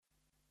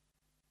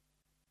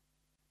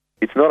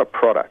It's not a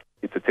product,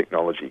 it's a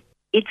technology.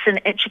 It's an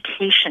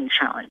education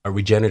challenge. A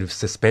regenerative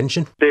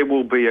suspension. There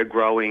will be a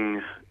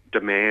growing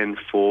demand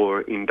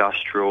for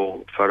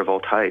industrial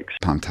photovoltaics.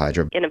 Pumped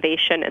hydro.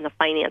 Innovation in the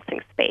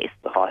financing space.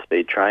 The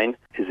high-speed train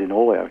is in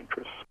all our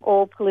interests.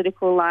 All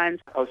political lines.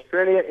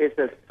 Australia is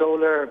a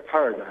solar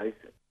paradise.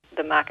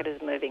 The market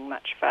is moving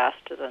much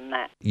faster than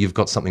that. You've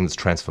got something that's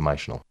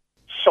transformational.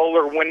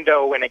 Solar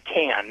window in a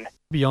can.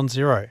 Beyond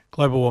Zero,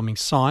 global warming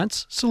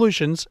science,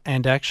 solutions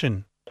and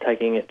action.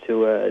 Taking it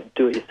to a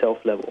do-it-yourself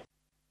level.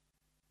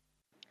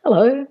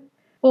 Hello,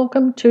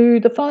 welcome to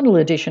the final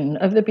edition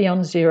of the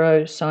Beyond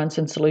Zero Science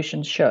and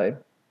Solutions show.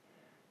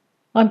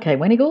 I'm Kay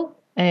Wenigal,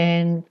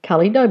 and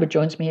Carly Dober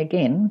joins me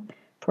again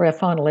for our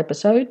final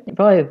episode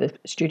via the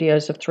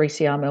studios of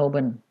 3CR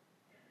Melbourne.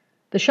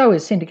 The show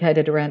is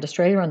syndicated around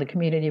Australia on the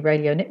Community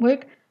Radio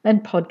Network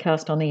and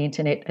podcast on the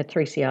internet at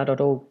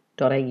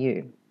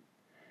 3cr.org.au.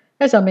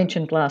 As I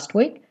mentioned last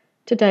week,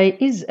 today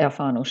is our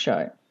final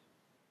show.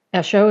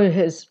 Our show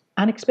has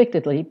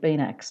unexpectedly been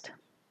axed.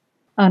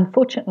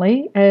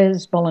 Unfortunately,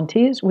 as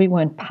volunteers, we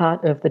weren't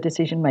part of the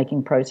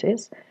decision-making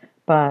process,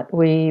 but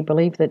we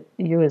believe that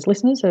you as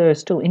listeners are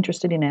still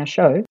interested in our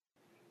show.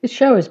 This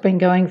show has been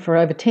going for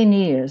over 10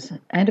 years,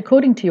 and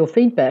according to your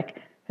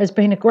feedback, has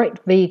been a great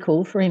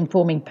vehicle for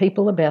informing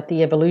people about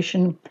the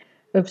evolution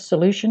of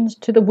solutions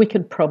to the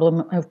wicked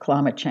problem of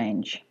climate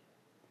change.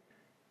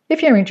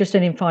 If you're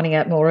interested in finding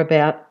out more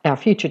about our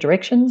future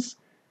directions,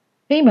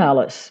 email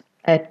us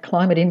at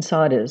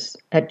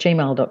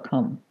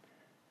climateinsiders@gmail.com.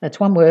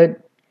 That's one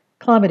word,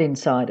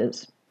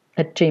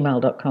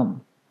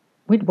 climateinsiders@gmail.com.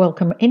 We'd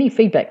welcome any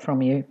feedback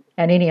from you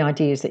and any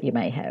ideas that you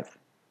may have.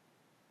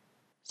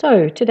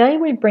 So today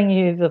we bring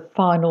you the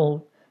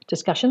final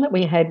discussion that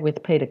we had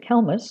with Peter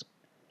Kalmus,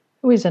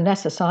 who is a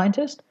NASA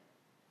scientist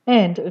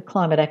and a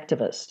climate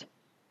activist.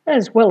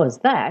 As well as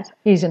that,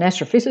 he's an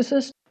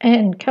astrophysicist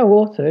and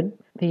co-authored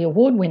the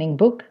award-winning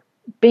book,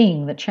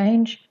 Being the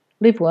Change,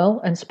 Live Well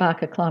and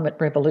Spark a Climate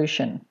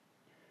Revolution.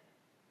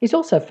 He's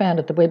also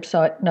founded the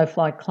website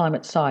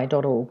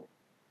noflyclimatesci.org.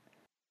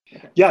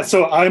 Yeah,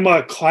 so I'm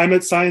a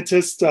climate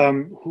scientist.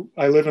 I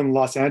live in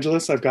Los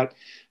Angeles. I've got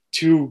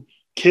 2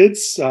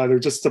 kids. They're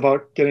just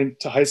about getting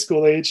to high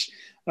school age.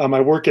 I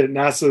work at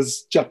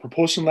NASA's Jet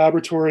Propulsion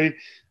Laboratory,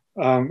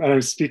 and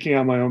I'm speaking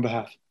on my own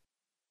behalf.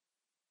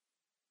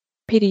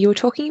 Peter, you were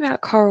talking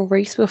about coral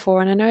reefs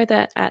before, and I know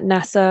that at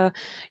NASA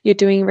you're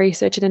doing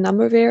research in a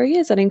number of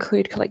areas that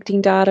include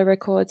collecting data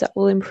records that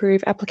will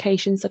improve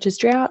applications such as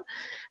drought,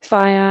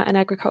 fire and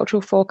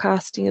agricultural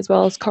forecasting, as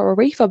well as coral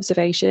reef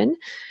observation.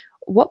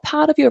 What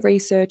part of your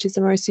research is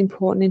the most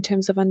important in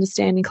terms of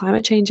understanding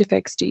climate change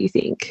effects, do you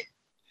think?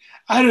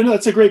 I don't know.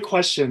 That's a great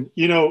question.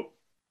 You know,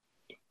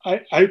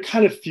 I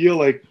kind of feel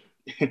like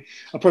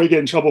I'll probably get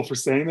in trouble for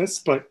saying this,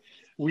 but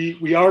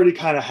we already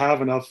kind of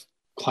have enough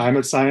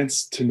climate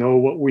science to know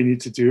what we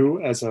need to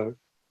do as a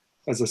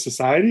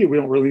society. We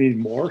don't really need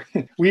more.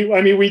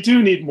 We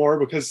do need more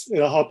because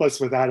it'll help us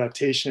with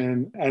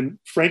adaptation. And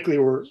frankly,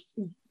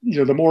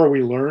 the more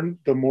we learn,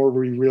 the more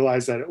we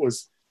realize that it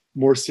was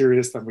more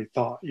serious than we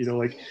thought.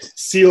 Like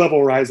sea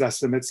level rise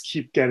estimates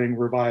keep getting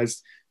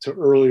revised to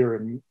earlier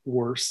and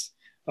worse.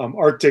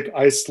 Arctic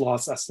ice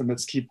loss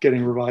estimates keep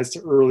getting revised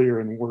to earlier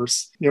and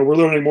worse. We're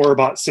learning more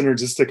about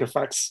synergistic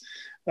effects,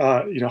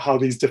 how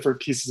these different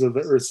pieces of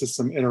the Earth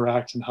system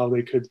interact and how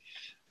they could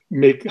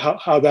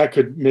how that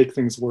could make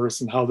things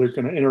worse and how they're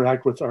going to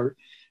interact with our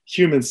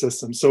human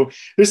system. So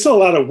there's still a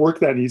lot of work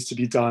that needs to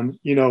be done,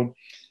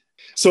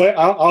 So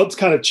I'll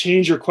kind of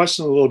change your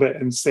question a little bit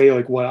and say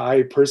like what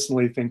I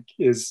personally think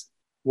is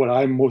what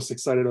I'm most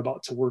excited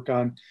about to work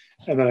on,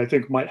 and that I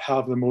think might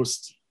have the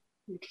most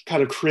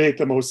kind of create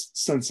the most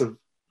sense of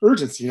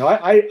urgency.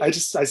 I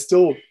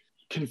still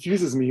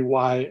confuses me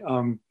why,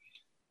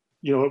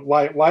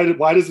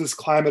 why does this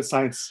climate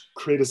science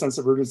create a sense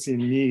of urgency in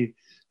me,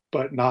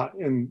 but not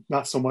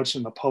so much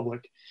in the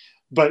public?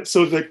 But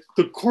so the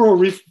coral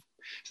reef,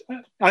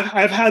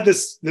 I've had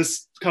this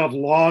kind of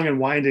long and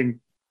winding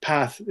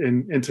path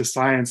into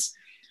science.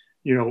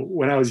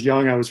 When I was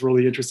young, I was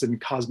really interested in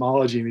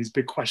cosmology and these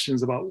big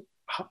questions about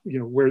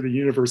where the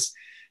universe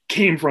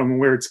came from and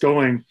where it's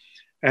going.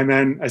 And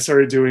then I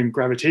started doing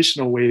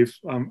gravitational wave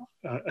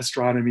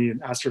astronomy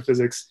and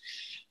astrophysics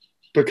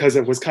because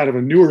it was kind of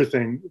a newer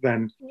thing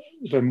than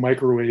the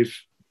microwave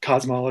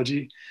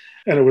cosmology.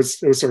 And it was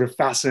sort of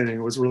fascinating.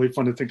 It was really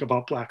fun to think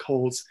about black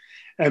holes.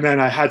 And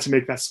then I had to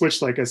make that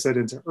switch, like I said,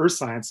 into earth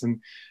science.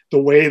 And the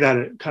way that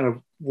it kind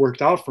of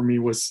worked out for me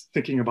was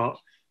thinking about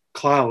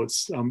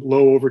clouds,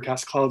 low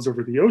overcast clouds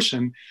over the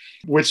ocean,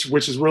 which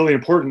is really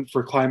important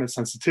for climate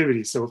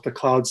sensitivity. So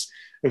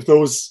if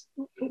those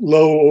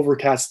low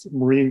overcast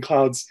marine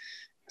clouds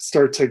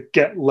start to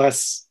get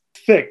less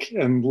thick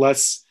and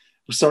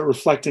start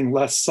reflecting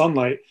less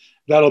sunlight,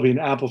 that'll be an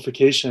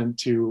amplification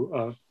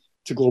to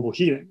global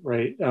heating,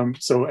 right? And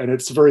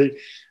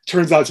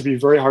turns out to be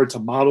very hard to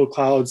model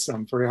clouds,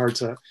 very hard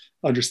to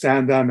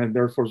understand them, and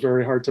therefore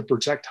very hard to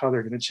project how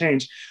they're going to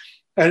change.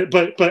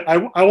 But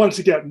I wanted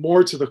to get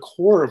more to the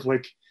core of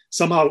like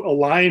somehow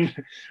align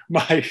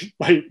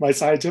my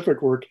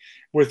scientific work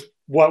with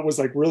what was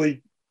like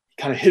really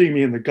kind of hitting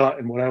me in the gut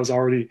and what I was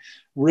already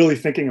really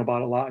thinking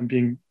about a lot and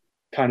being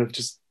kind of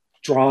just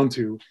drawn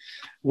to,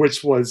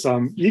 which was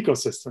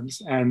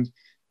ecosystems and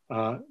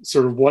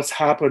sort of what's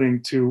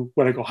happening to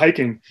when I go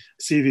hiking,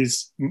 see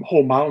these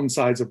whole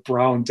mountainsides of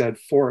brown dead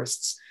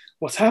forests.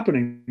 What's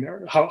happening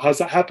there? How's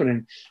that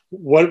happening?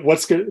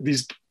 What's good?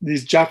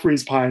 These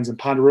Jeffreys pines and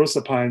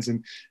ponderosa pines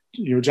and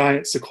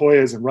giant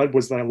sequoias and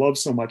redwoods that I love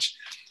so much.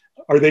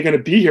 Are they going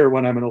to be here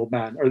when I'm an old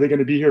man? Are they going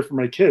to be here for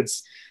my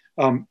kids?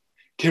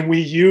 Can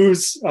we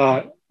use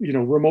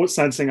remote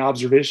sensing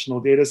observational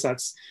data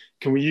sets?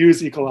 Can we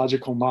use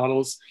ecological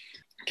models?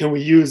 Can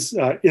we use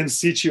in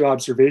situ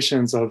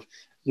observations of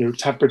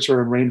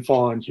temperature and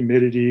rainfall and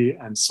humidity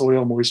and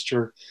soil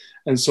moisture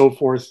and so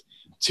forth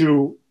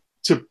to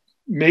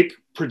make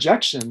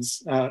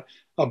projections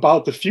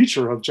about the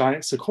future of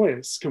giant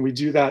sequoias? Can we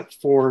do that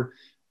for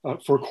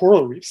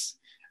coral reefs?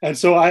 And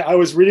so I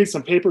was reading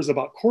some papers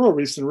about coral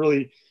reefs and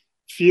really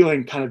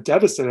feeling kind of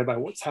devastated by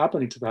what's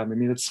happening to them. I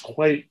mean, it's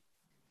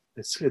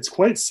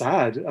quite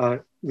sad.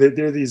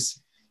 They're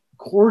these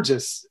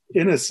gorgeous,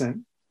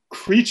 innocent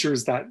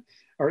creatures that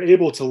are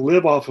able to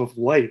live off of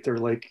light. They're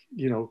like,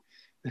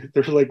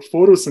 they're like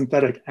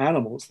photosynthetic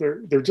animals.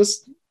 They're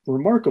just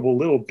remarkable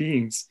little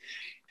beings.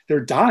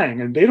 They're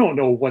dying and they don't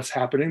know what's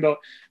happening.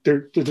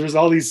 There's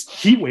all these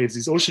heat waves,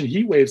 these ocean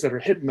heat waves that are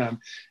hitting them.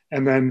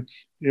 And then,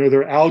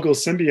 their algal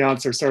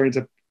symbionts are starting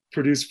to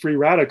produce free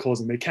radicals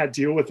and they can't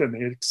deal with it. And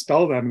they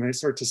expel them and they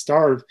start to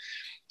starve.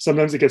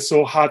 Sometimes it gets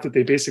so hot that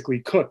they basically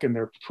cook and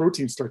their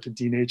proteins start to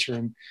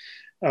denature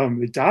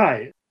and they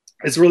die.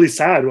 It's really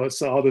sad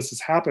what all this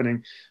is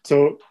happening.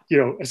 So,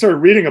 I started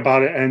reading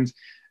about it and,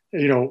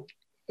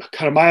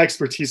 kind of my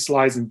expertise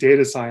lies in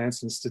data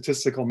science and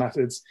statistical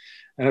methods.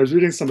 And I was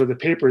reading some of the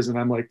papers and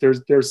I'm like,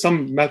 there's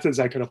some methods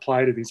I could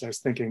apply to these, I was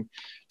thinking,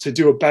 to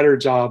do a better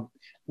job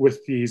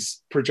with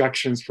these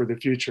projections for the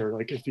future.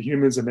 Like if the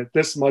humans emit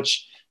this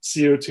much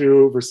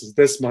CO2 versus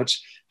this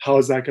much, how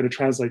is that going to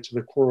translate to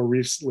the coral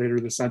reefs later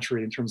this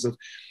century in terms of,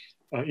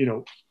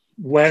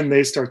 when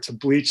they start to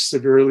bleach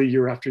severely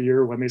year after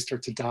year, when they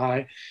start to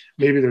die?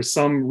 Maybe there's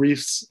some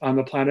reefs on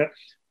the planet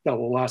that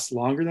will last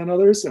longer than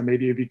others. And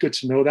maybe it'd be good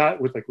to know that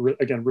with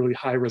again, really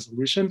high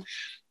resolution.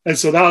 And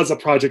so that was a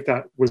project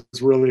that was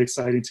really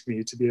exciting to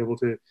me, to be able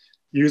to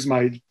use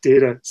my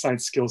data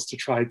science skills to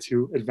try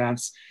to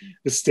advance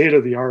the state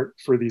of the art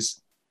for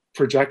these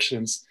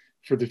projections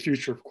for the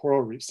future of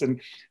coral reefs.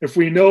 And if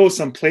we know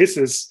some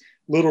places,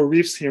 little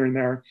reefs here and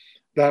there,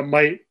 that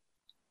might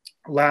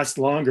last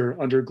longer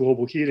under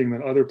global heating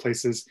than other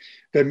places,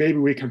 then maybe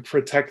we can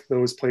protect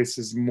those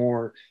places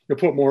more,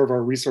 put more of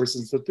our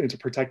resources into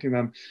protecting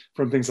them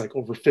from things like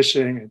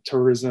overfishing and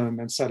tourism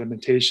and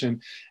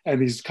sedimentation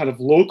and these kind of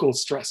local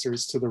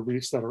stressors to the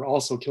reefs that are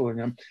also killing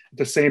them at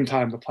the same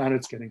time the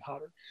planet's getting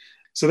hotter.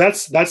 So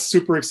that's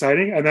super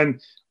exciting. And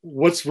then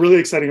what's really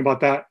exciting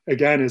about that,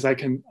 again, is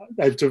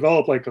I've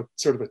developed like a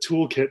sort of a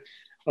toolkit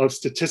of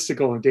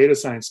statistical and data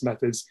science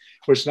methods,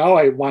 which now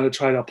I want to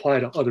try to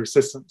apply to other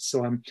systems.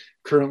 So I'm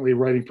currently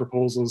writing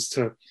proposals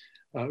to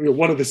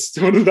one of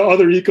the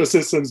other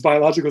ecosystems,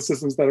 biological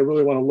systems that I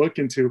really want to look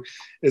into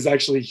is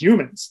actually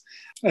humans.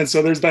 And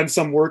so there's been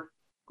some work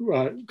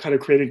kind of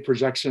creating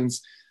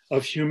projections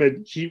of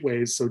humid heat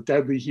waves, so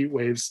deadly heat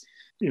waves,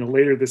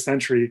 later this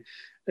century.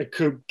 It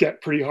could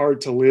get pretty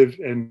hard to live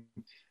in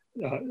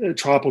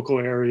tropical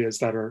areas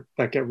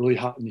that get really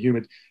hot and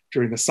humid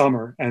during the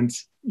summer. And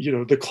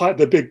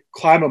the big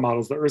climate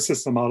models, the Earth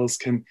system models,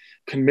 can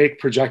make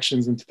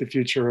projections into the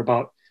future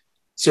about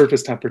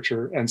surface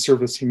temperature and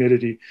surface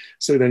humidity.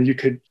 So then you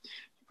can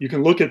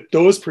look at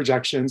those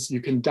projections,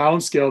 you can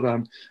downscale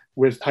them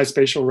with high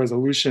spatial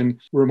resolution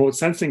remote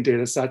sensing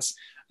data sets.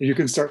 You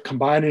can start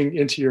combining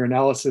into your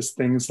analysis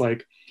things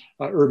like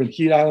urban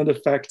heat island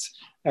effect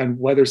and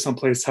whether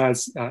someplace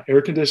has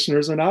air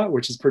conditioners or not,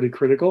 which is pretty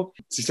critical.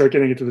 So you start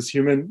getting into this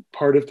human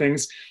part of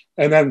things.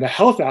 And then the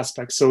health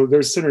aspect. So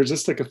there's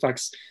synergistic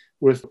effects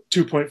with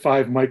 2.5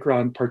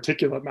 micron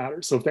particulate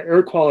matter. So if the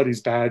air quality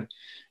is bad,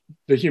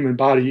 the human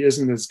body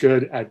isn't as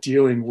good at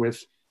dealing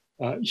with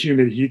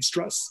humid heat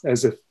stress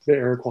as if the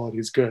air quality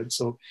is good.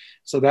 So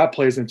that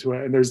plays into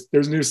it. And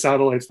there's new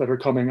satellites that are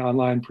coming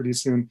online pretty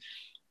soon,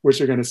 which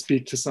are going to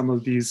speak to some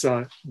of these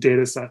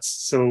data sets.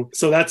 So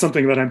that's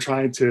something that I'm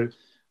trying to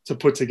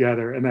put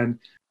together. And then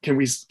can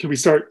we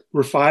start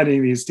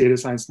refining these data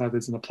science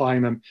methods and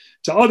applying them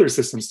to other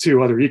systems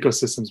too, other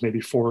ecosystems, maybe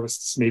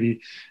forests,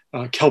 maybe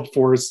kelp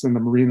forests in the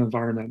marine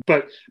environment.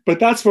 But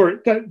that's what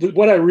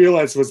I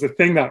realized was the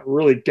thing that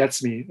really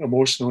gets me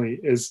emotionally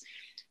is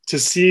to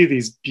see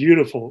these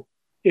beautiful,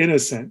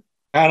 innocent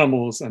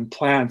animals and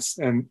plants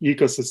and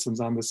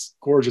ecosystems on this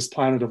gorgeous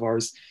planet of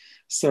ours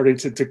starting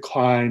to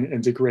decline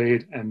and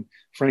degrade and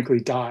frankly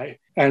die,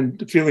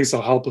 and feeling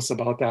so helpless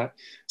about that.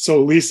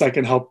 So at least I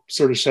can help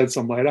sort of shed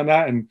some light on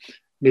that, and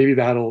maybe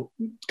that'll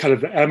kind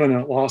of the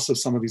imminent loss of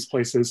some of these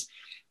places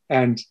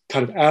and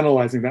kind of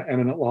analyzing that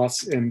imminent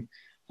loss in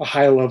a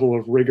high level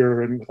of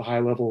rigor and with a high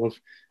level of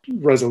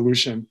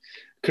resolution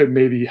could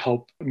maybe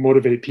help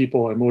motivate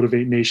people and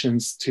motivate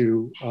nations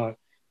to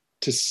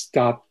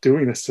stop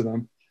doing this to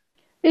them.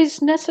 Is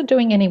NASA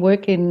doing any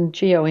work in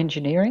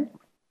geoengineering?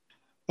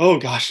 Oh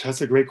gosh,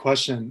 that's a great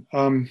question.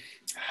 I'm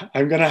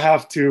going to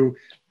have to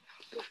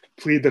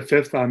plead the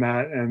fifth on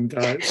that and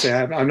say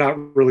I'm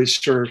not really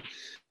sure.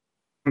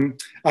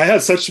 I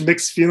have such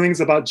mixed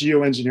feelings about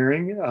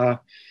geoengineering.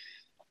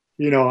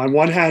 On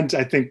one hand,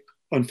 I think,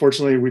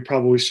 unfortunately, we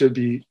probably should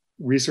be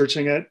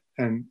researching it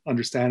and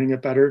understanding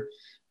it better.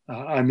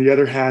 On the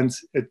other hand,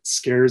 it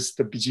scares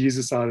the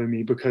bejesus out of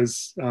me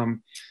because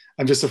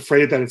I'm just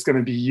afraid that it's going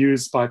to be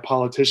used by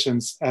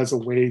politicians as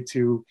an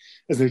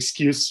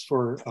excuse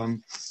for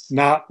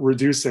not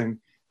reducing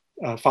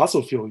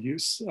fossil fuel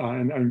use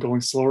and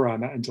going slower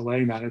on that and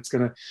delaying that.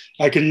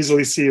 I could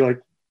easily see like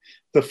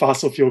the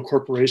fossil fuel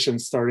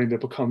corporations starting to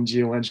become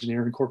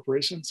geoengineering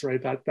corporations,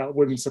 right? That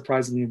wouldn't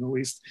surprise me in the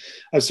least.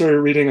 I started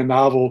reading a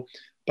novel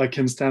by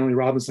Kim Stanley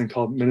Robinson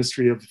called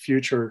Ministry of the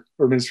Future,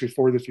 or Ministry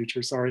for the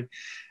Future, sorry.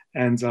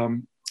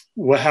 And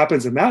what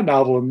happens in that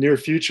novel in the near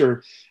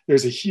future,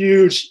 there's a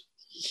huge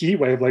heat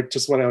wave, like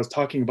just what I was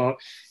talking about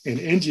in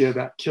India,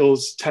 that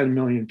kills 10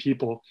 million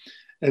people.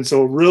 And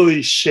so it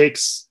really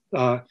shakes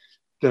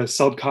the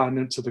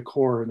subcontinent to the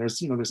core. And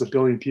there's a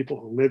billion people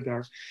who live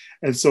there.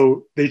 And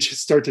so they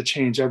start to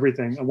change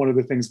everything. And one of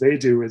the things they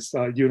do is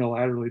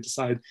unilaterally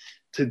decide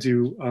to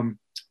do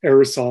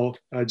aerosol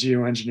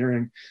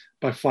geoengineering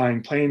by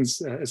flying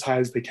planes as high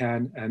as they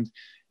can and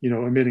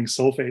emitting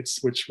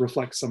sulfates, which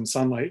reflect some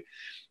sunlight.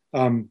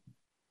 And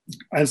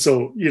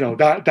so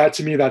that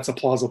to me, that's a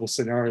plausible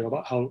scenario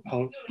about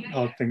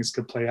how things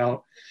could play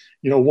out.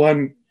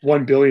 One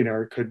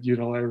billionaire could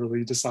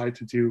unilaterally decide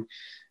to do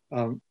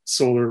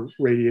solar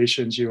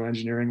radiation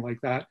geoengineering like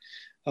that.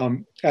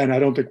 And I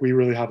don't think we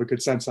really have a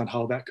good sense on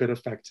how that could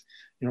affect,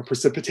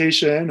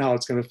 precipitation, how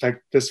it's going to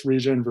affect this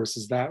region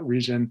versus that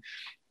region.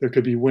 There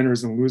could be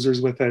winners and losers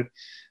with it.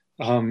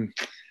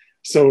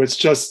 So it's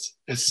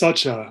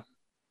such a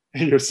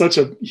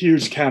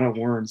huge can of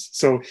worms.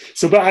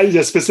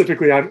 But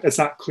specifically, it's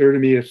not clear to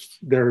me if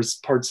there's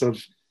parts of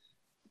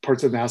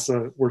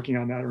NASA working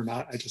on that or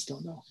not. I just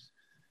don't know.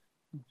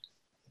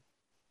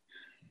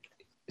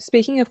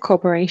 Speaking of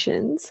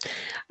corporations,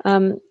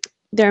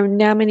 there are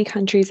now many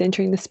countries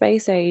entering the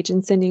space age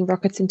and sending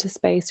rockets into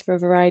space for a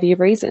variety of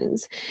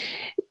reasons.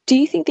 Do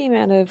you think the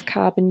amount of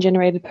carbon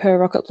generated per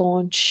rocket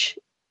launch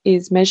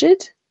is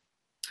measured?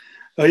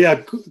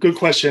 Yeah, good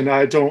question.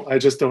 I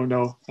just don't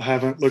know. I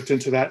haven't looked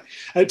into that.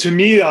 To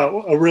me,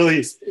 a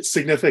really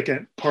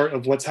significant part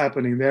of what's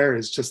happening there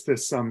is just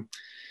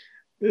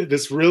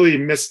this really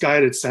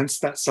misguided sense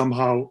that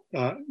somehow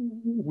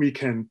we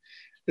can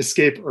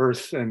escape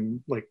Earth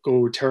and like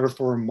go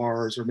terraform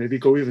Mars, or maybe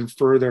go even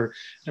further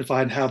and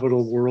find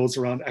habitable worlds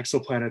around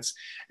exoplanets.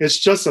 It's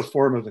just a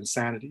form of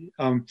insanity.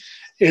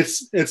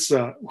 It's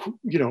a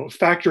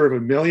factor of a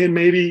million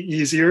maybe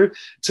easier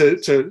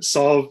to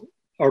solve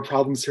our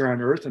problems here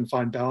on Earth and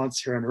find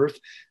balance here on Earth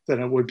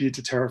than it would be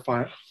to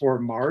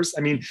terraform Mars.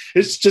 I mean,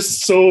 it's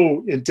just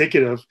so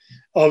indicative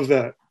of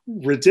the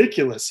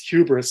ridiculous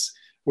hubris,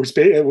 which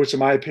in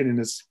my opinion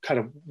is kind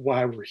of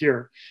why we're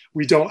here.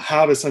 We don't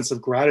have a sense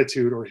of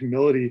gratitude or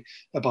humility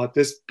about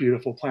this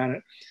beautiful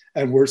planet.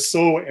 And we're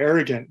so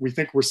arrogant. We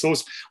think we're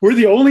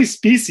the only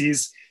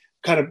species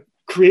kind of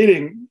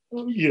creating,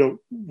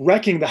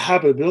 wrecking the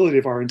habitability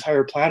of our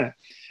entire planet.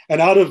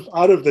 And out of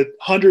the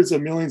hundreds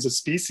of millions of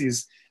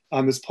species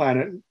on this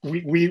planet,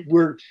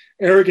 we're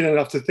arrogant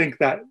enough to think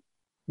that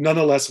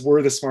nonetheless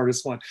we're the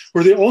smartest one.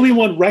 We're the only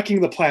one wrecking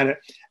the planet,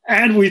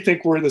 and we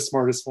think we're the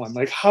smartest one.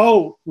 Like,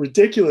 how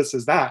ridiculous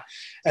is that?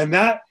 And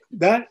that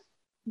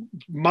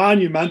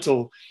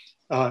monumental,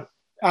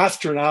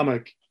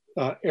 astronomic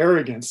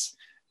arrogance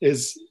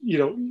is,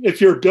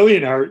 if you're a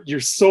billionaire, you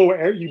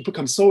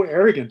become so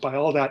arrogant by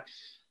all that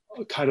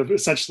kind of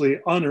essentially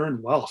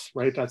unearned wealth,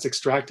 right? That's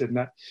extracted, and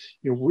that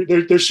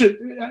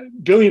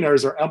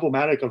billionaires are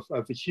emblematic of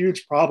a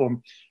huge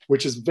problem,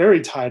 which is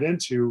very tied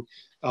into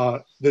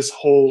this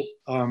whole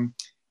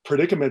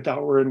predicament that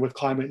we're in with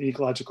climate and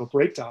ecological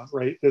breakdown,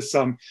 right? This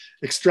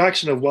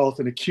extraction of wealth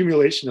and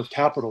accumulation of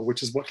capital,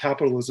 which is what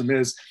capitalism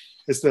is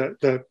this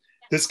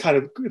kind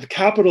of the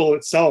capital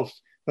itself,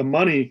 the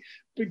money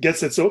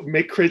creates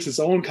its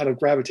own kind of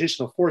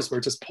gravitational force where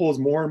it just pulls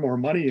more and more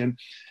money in,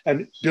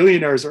 and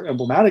billionaires are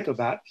emblematic of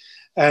that.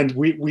 And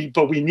we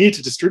need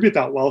to distribute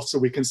that wealth so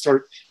we can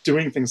start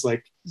doing things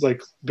like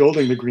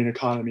building the green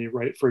economy,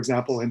 right? For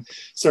example, and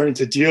starting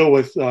to deal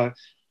with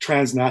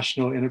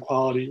transnational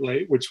inequality,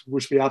 right? Which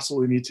we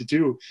absolutely need to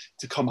do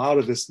to come out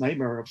of this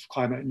nightmare of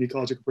climate and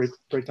ecological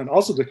breakdown.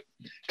 Also to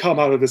come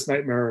out of this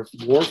nightmare of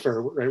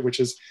warfare, right? Which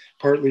is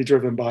partly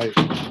driven by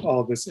all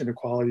of this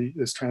inequality,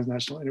 this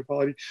transnational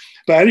inequality.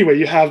 But anyway,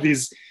 you have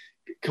this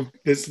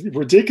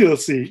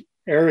ridiculously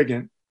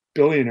arrogant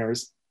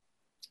billionaires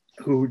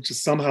who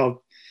just somehow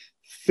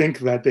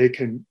think that they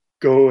can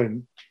go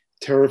and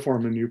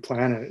terraform a new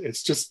planet.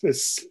 It's just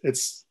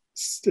it's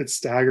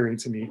staggering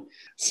to me.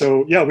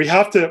 So yeah, we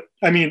have to,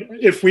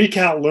 if we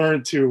can't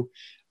learn to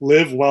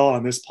live well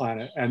on this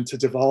planet and to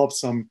develop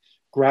some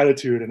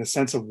gratitude and a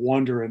sense of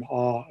wonder and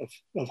awe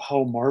of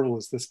how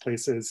marvelous this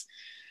place is.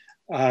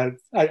 I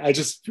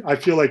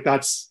feel like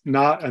that's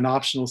not an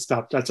optional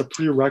step. That's a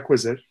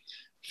prerequisite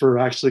for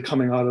actually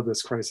coming out of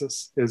this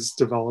crisis, is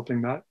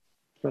developing that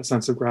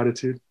sense of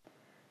gratitude.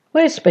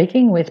 We're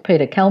speaking with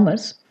Peter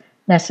Kalmus,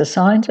 NASA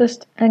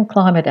scientist and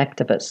climate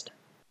activist.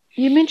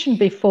 You mentioned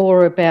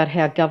before about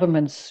how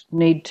governments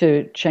need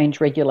to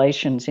change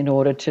regulations in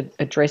order to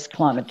address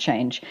climate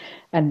change.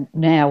 And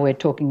now we're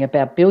talking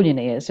about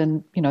billionaires.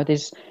 And,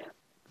 there's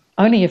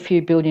only a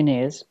few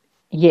billionaires,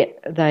 yet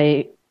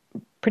they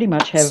pretty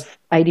much have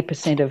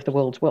 80% of the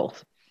world's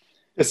wealth.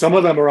 Some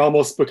of them are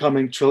almost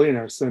becoming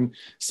trillionaires, and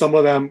some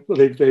of them,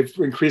 they've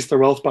increased their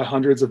wealth by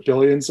hundreds of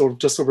billions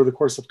just over the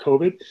course of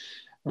COVID,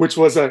 which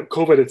was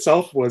COVID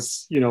itself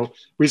was, I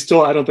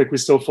don't think we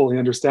still fully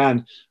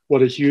understand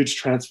what a huge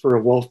transfer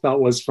of wealth that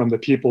was from the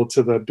people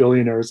to the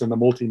billionaires and the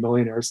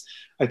multimillionaires.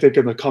 I think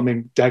in the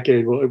coming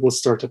decade, we'll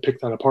start to pick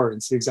that apart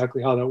and see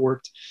exactly how that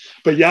worked.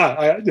 But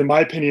yeah, in my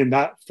opinion,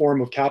 that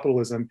form of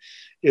capitalism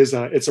it's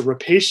a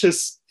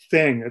rapacious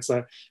thing. It's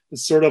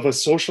sort of a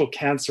social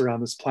cancer on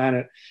this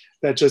planet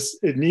that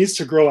it needs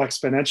to grow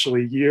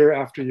exponentially year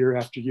after year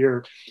after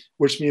year,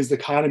 which means the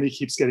economy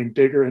keeps getting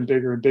bigger and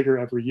bigger and bigger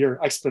every year,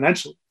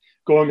 exponentially,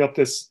 going up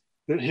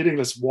hitting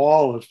this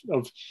wall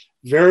of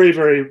very,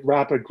 very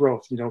rapid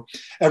growth.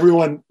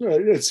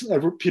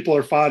 People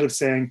are fond of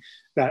saying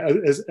that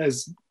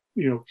as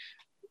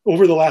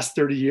over the last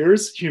 30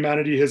 years,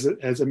 humanity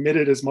has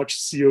emitted as much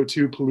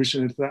CO2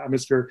 pollution into the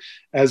atmosphere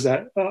as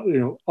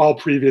all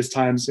previous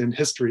times in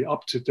history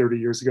up to 30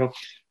 years ago.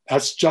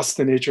 That's just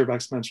the nature of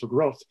exponential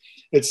growth.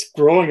 It's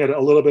growing at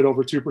a little bit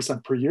over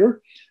 2% per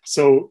year.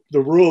 So the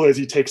rule is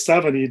you take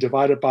 70,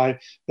 divide it by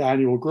the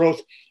annual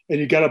growth, and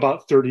you get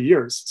about 30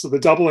 years. So the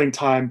doubling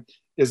time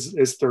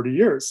is 30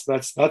 years.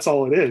 That's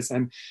all it is.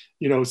 And,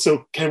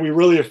 so can we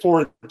really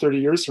afford 30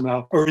 years from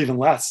now, or even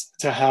less,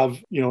 to have,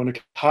 an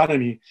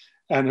economy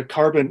and a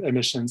carbon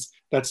emissions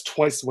that's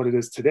twice what it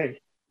is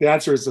today? The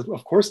answer is,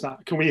 of course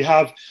not. Can we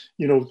have,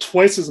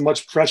 twice as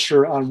much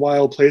pressure on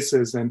wild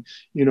places and,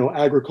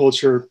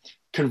 agriculture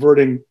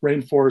converting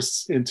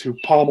rainforests into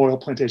palm oil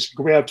plantation?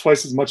 Can we have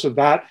twice as much of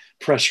that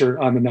pressure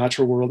on the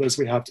natural world as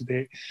we have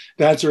today?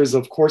 The answer is,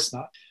 of course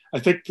not. I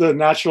think the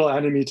natural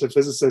enemy to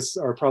physicists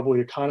are probably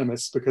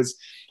economists, because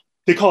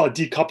they call it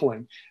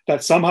decoupling,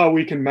 that somehow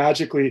we can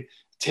magically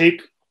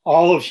take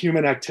all of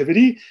human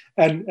activity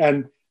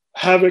and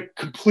have it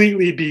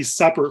completely be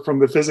separate from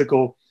the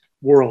physical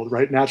world,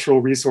 right? Natural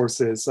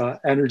resources,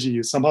 energy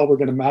use. Somehow we're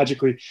going to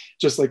magically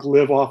just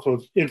live off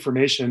of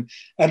information,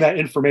 and that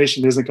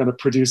information isn't going to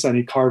produce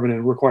any carbon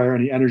and require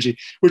any energy,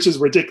 which is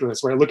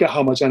ridiculous, right? Look at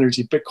how much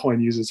energy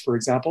Bitcoin uses, for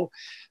example.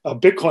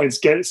 Bitcoin's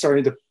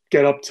starting to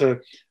get up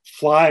to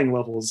flying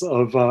levels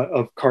of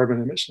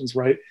carbon emissions,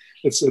 right?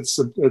 It's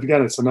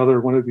another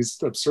one of these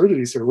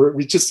absurdities here.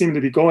 We just seem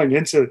to be going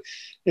into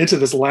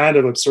this land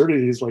of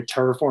absurdities, like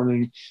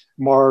terraforming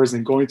Mars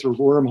and going through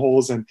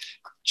wormholes and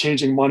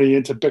changing money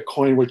into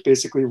Bitcoin, which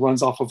basically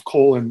runs off of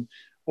coal and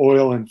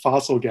oil and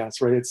fossil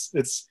gas, right?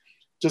 It's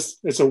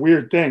a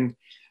weird thing,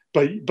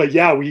 but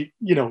yeah, we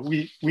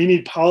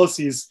need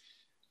policies.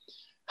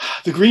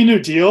 The Green New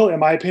Deal, in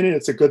my opinion,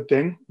 it's a good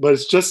thing, but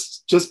it's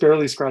just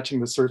barely scratching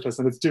the surface,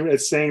 and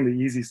it's saying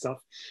the easy stuff: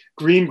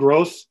 green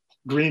growth,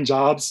 green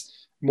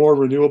jobs, more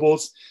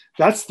renewables.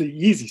 That's the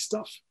easy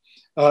stuff.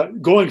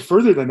 Going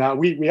further than that,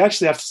 we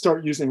actually have to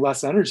start using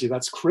less energy.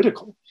 That's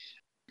critical.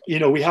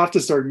 We have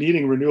to start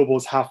meeting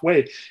renewables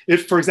halfway.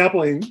 If, for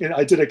example,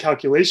 I did a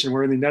calculation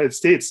where in the United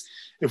States,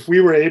 if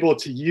we were able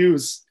to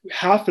use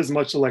half as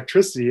much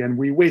electricity, and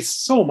we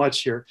waste so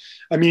much here.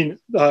 I mean,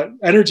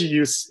 energy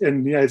use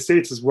in the United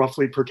States is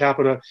roughly per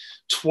capita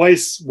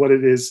twice what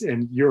it is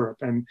in Europe.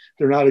 And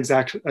they're not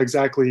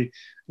exactly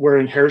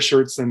wearing hair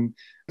shirts, and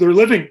they're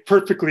living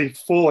perfectly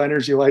full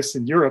energy lives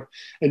in Europe.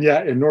 And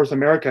yet in North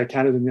America,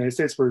 Canada, and the United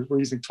States, we're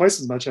using twice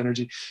as much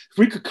energy. If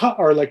we could cut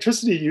our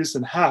electricity use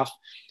in half,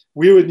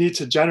 we would need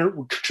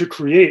to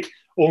create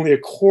only a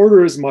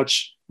quarter as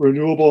much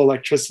renewable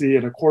electricity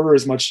and a quarter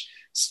as much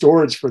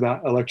storage for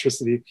that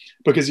electricity,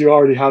 because you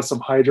already have some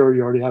hydro,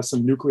 you already have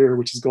some nuclear,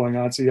 which is going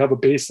on. So you have a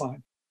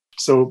baseline.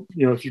 So,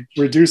 if you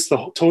reduce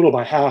the total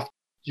by half,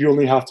 you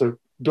only have to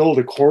build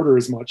a quarter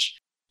as much.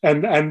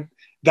 And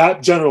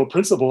that general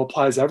principle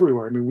applies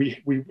everywhere. I mean,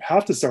 we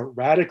have to start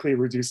radically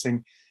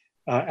reducing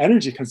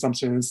energy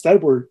consumption.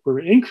 Instead, we're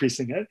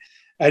increasing it.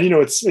 And,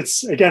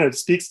 it's again, it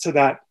speaks to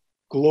that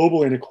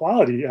global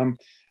inequality.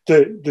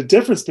 The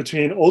difference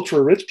between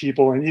ultra rich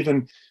people and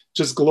even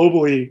just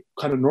globally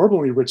kind of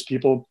normally rich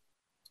people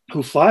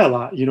who fly a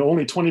lot,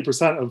 only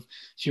 20% of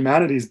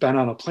humanity's been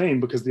on a plane,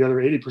 because the other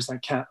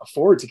 80% can't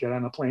afford to get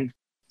on a plane.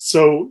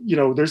 So,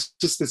 there's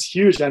just this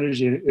huge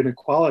energy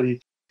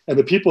inequality, and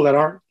the people that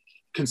aren't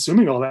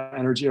consuming all that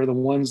energy are the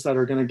ones that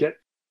are going to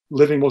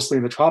living mostly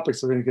in the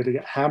tropics, are going to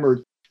get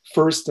hammered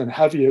first and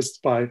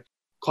heaviest by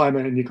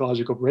climate and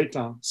ecological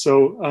breakdown.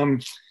 So,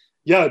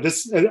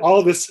 all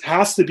of this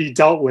has to be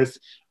dealt with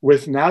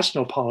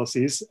national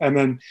policies. And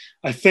then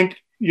I think,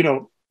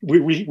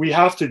 we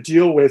have to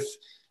deal with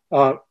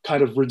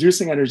kind of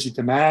reducing energy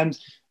demand,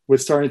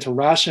 with starting to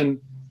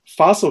ration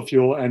fossil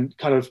fuel, and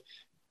kind of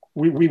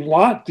we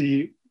want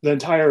the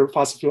entire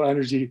fossil fuel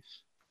energy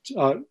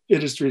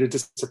industry to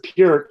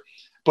disappear.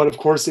 But of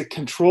course, it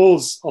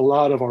controls a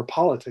lot of our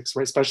politics,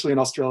 right? Especially in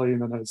Australia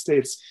and the United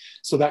States.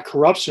 So that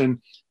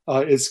corruption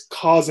is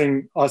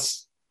causing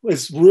us,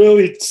 is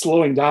really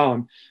slowing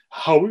down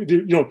how we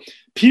do,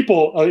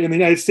 people in the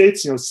United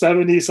States,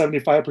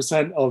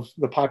 70-75% of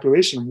the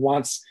population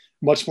wants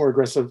much more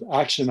aggressive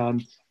action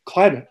on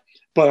climate.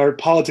 But our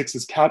politics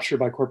is captured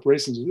by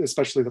corporations,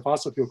 especially the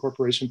fossil fuel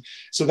corporation.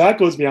 So that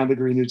goes beyond the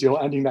Green New Deal,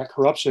 ending that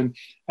corruption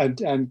and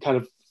kind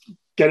of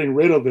getting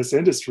rid of this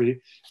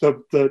industry.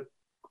 The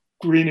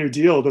Green New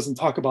Deal doesn't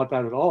talk about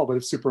that at all, but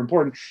it's super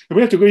important. And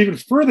we have to go even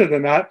further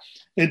than that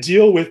and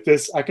deal with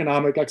this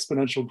economic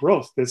exponential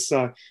growth, this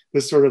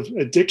sort of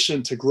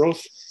addiction to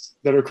growth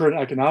that our current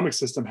economic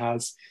system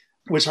has,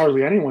 which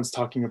hardly anyone's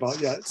talking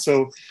about yet.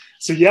 So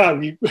yeah,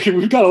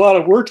 we've got a lot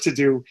of work to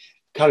do,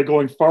 kind of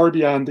going far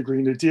beyond the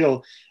Green New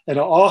Deal. And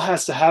it all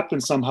has to happen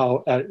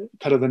somehow at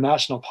kind of the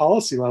national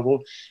policy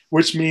level,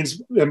 which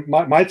means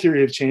my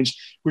theory of change,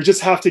 we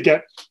just have to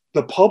get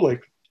the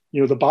public,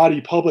 the body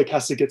public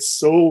has to get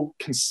so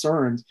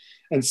concerned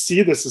and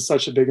see this as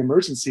such a big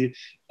emergency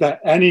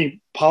that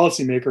any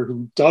policymaker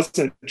who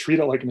doesn't treat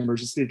it like an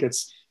emergency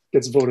gets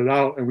voted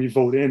out, and we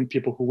vote in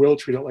people who will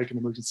treat it like an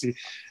emergency.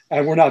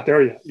 And we're not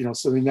there yet.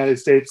 So the United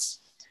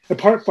States,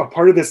 part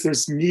of this,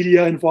 there's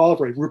media involved,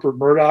 right? Rupert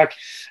Murdoch,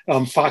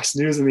 Fox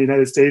News in the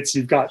United States.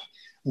 You've got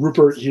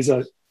Rupert, he's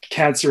a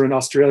cancer in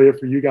Australia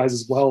for you guys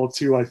as well,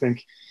 too, I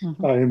think,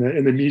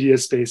 in the media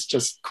space,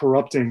 just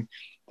corrupting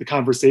the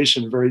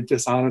conversation very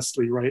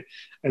dishonestly, right?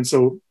 And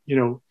so,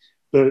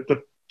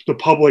 the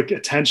public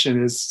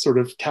attention is sort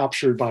of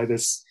captured by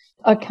this.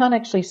 I can't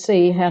actually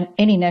see how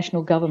any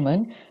national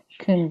government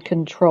can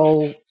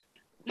control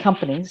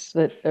companies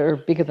that are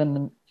bigger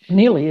than,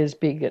 nearly as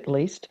big at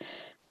least,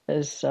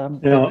 as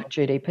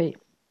GDP.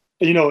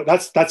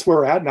 That's where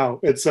we're at now.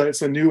 It's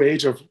a new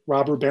age of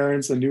robber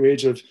barons, a new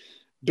age of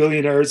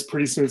billionaires.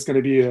 Pretty soon it's going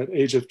to be an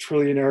age of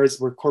trillionaires,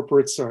 where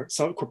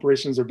some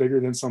corporations are bigger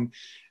than some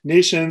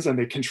nations, and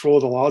they control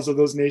the laws of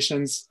those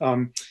nations.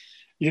 And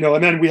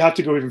then we have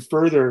to go even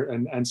further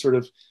and sort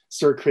of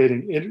start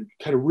creating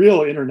kind of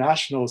real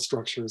international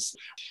structures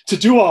to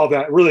do all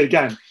that. Really,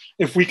 again,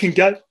 if we can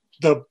get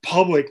the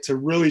public to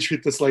really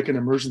treat this like an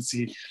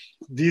emergency,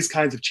 these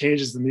kinds of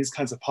changes and these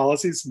kinds of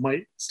policies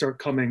might start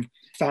coming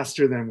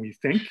faster than we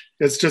think.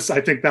 It's just,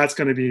 I think that's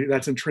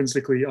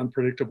intrinsically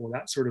unpredictable,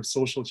 that sort of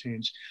social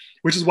change,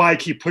 which is why I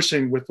keep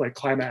pushing with like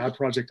Climate Ad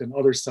Project and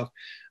other stuff.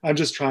 I'm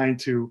just trying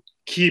to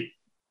keep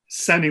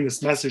sending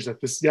this message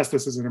that this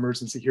is an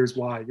emergency, here's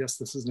why. Yes,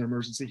 this is an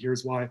emergency,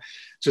 here's why,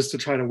 just to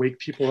try to wake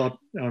people up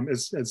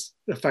as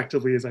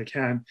effectively as I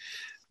can.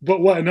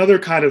 But what another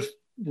kind of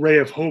ray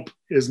of hope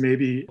is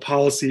maybe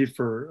policy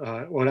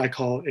for what I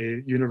call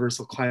a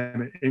universal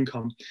climate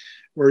income,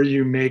 where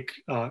you make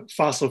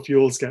fossil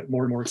fuels get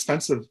more and more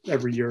expensive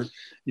every year.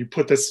 You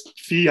put this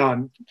fee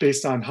on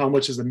based on how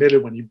much is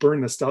emitted when you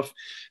burn the stuff.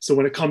 So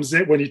when it comes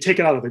in, when you take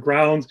it out of the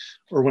ground,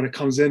 or when it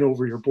comes in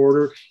over your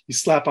border, you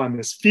slap on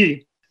this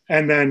fee.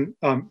 And then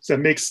that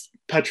makes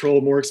petrol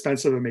more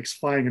expensive. It makes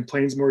flying in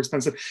planes more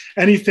expensive.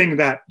 Anything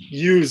that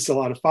used a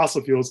lot of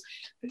fossil fuels,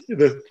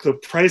 the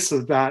price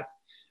of that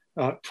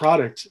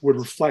product would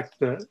reflect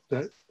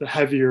the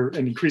heavier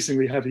and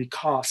increasingly heavy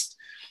cost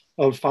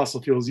of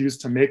fossil fuels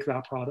used to make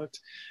that product.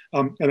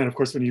 And then, of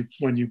course,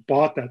 when you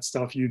bought that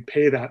stuff, you'd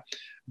pay that.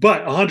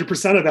 But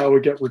 100% of that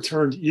would get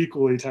returned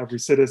equally to every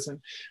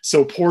citizen.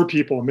 So poor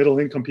people,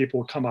 middle-income people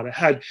will come out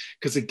ahead,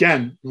 because,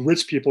 again,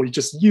 rich people, you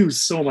just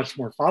use so much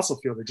more fossil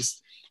fuel. They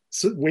just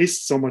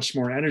waste so much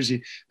more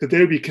energy that they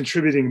would be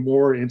contributing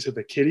more into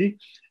the kitty.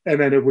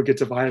 And then it would get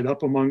divided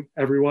up among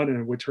everyone, and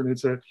it would turn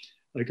into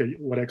like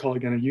what I call,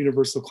 again, a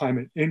universal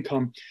climate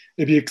income.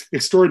 It'd be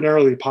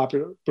extraordinarily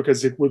popular,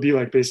 because it would be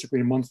like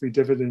basically a monthly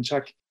dividend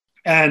check.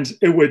 And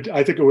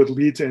I think it would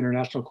lead to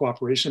international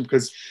cooperation,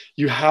 because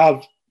you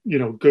have,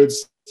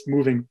 goods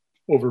moving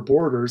over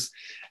borders.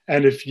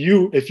 And if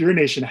your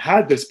nation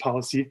had this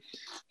policy,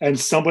 and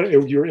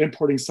you're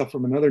importing stuff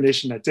from another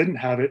nation that didn't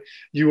have it,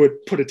 you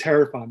would put a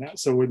tariff on that.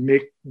 So it would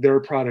make their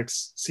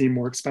products seem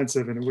more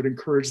expensive, and it would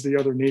encourage the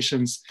other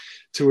nations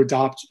to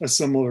adopt a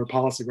similar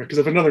policy, right? Because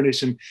if another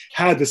nation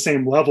had the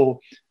same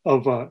level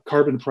of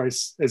carbon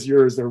price as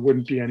yours, there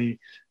wouldn't be any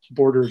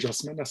border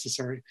adjustment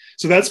necessary.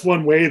 So that's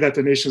one way that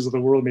the nations of the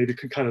world maybe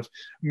can kind of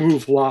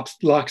move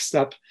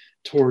lockstep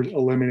toward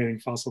eliminating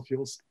fossil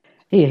fuels.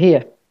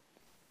 Here.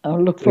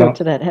 I'll look forward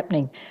to that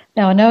happening.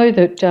 Now, I know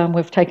that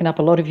we've taken up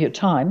a lot of your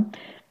time,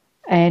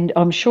 and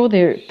I'm sure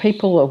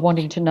people are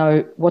wanting to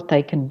know what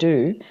they can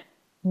do.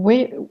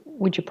 Where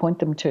would you point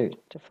them to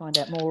find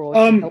out more or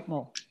to help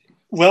more?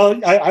 Well,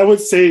 I would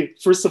say,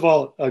 first of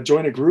all,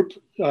 join a group.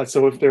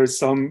 So if there's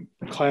some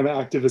climate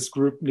activist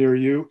group near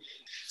you.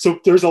 So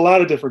there's a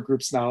lot of different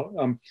groups now.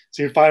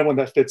 So you can find one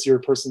that fits your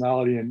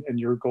personality and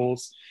your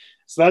goals.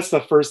 So that's the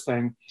first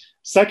thing.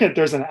 Second,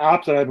 there's an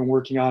app that I've been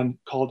working on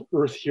called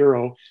Earth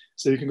Hero.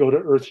 So you can go to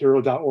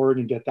earthhero.org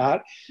and get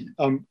that.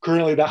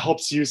 Currently, that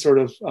helps you sort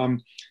of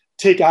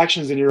take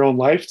actions in your own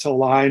life to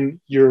align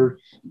your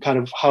kind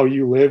of how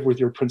you live with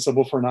your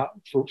principle for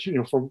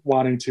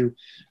wanting to,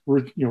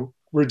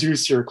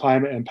 reduce your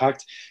climate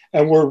impact.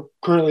 And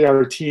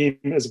our team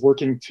is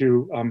working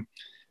to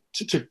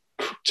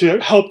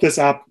help this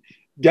app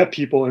get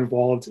people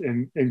involved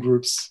in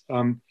groups,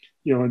 and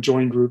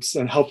join groups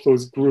and help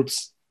those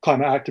groups,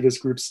 climate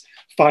activist groups,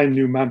 find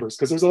new members.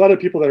 Because there's a lot of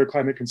people that are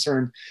climate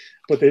concerned,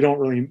 but they don't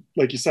really,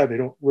 like you said, they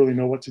don't really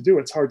know what to do.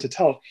 It's hard to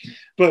tell.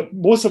 But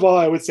most of all,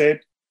 I would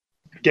say,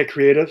 get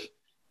creative,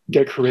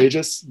 get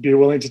courageous, be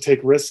willing to take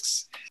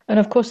risks. And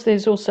of course,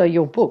 there's also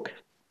your book,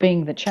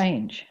 Being the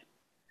Change.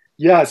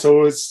 Yeah,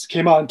 so it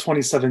came out in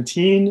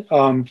 2017.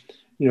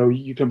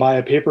 You can buy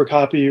a paper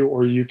copy,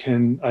 or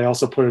I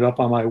also put it up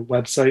on my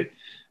website,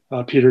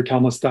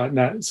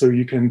 peterkalmus.net, so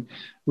you can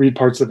read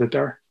parts of it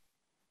there.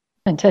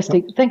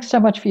 Fantastic. Thanks so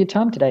much for your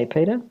time today,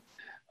 Peter.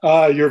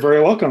 You're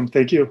very welcome.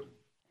 Thank you.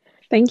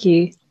 Thank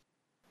you.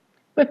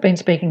 We've been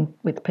speaking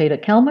with Peter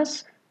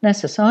Kalmus,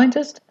 NASA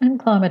scientist and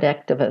climate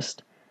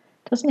activist.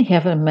 Doesn't he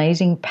have an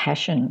amazing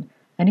passion?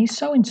 And he's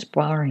so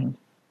inspiring.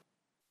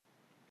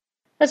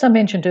 As I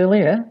mentioned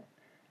earlier,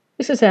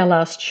 this is our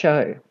last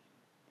show.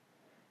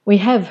 We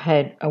have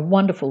had a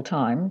wonderful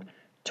time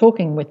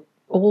talking with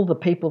all the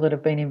people that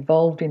have been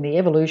involved in the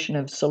evolution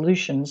of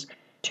solutions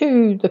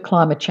to the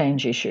climate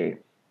change issue.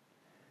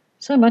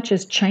 So much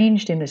has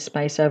changed in this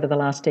space over the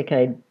last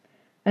decade,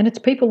 and it's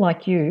people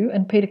like you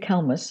and Peter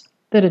Kalmus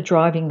that are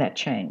driving that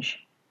change.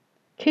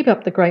 Keep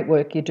up the great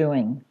work you're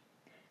doing.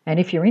 And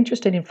if you're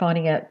interested in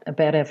finding out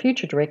about our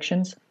future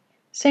directions,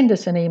 send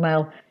us an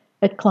email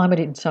at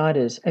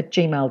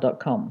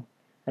climateinsiders@gmail.com.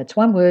 That's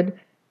one word,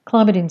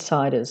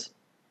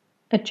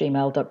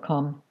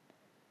 climateinsiders@gmail.com.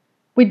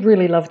 We'd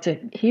really love to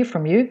hear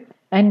from you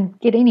and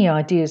get any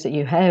ideas that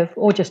you have,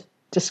 or just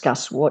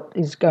discuss what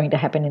is going to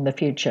happen in the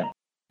future.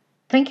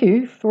 Thank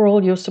you for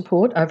all your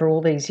support over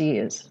all these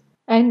years.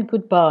 And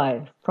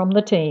goodbye from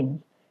the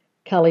team.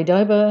 Carly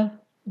Dober,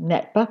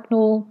 Nat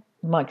Bucknell,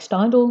 Mike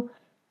Steindl,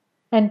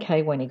 and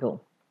Kay Wenigal.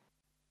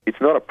 It's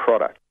not a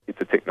product,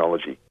 it's a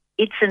technology.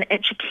 It's an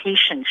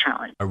education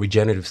challenge. A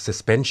regenerative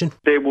suspension.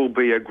 There will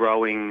be a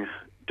growing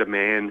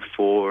demand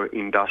for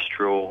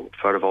industrial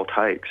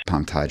photovoltaics.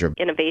 Pumped hydro.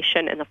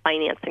 Innovation in the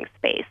financing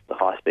space. The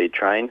high-speed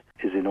train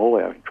is in all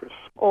our interests.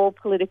 All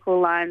political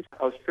lines.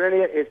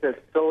 Australia is a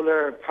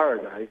solar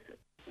paradise.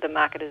 The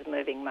market is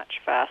moving much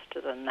faster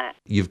than that.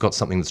 You've got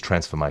something that's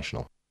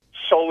transformational.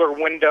 Solar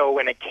window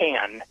in a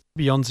can.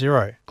 Beyond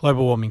Zero,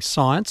 global warming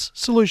science,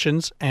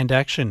 solutions and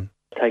action.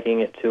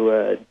 Taking it to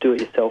a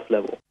do-it-yourself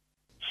level.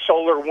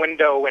 Solar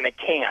window in a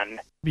can.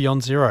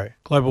 Beyond Zero,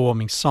 global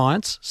warming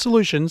science,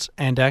 solutions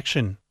and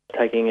action.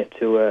 Taking it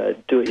to a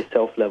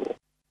do-it-yourself level.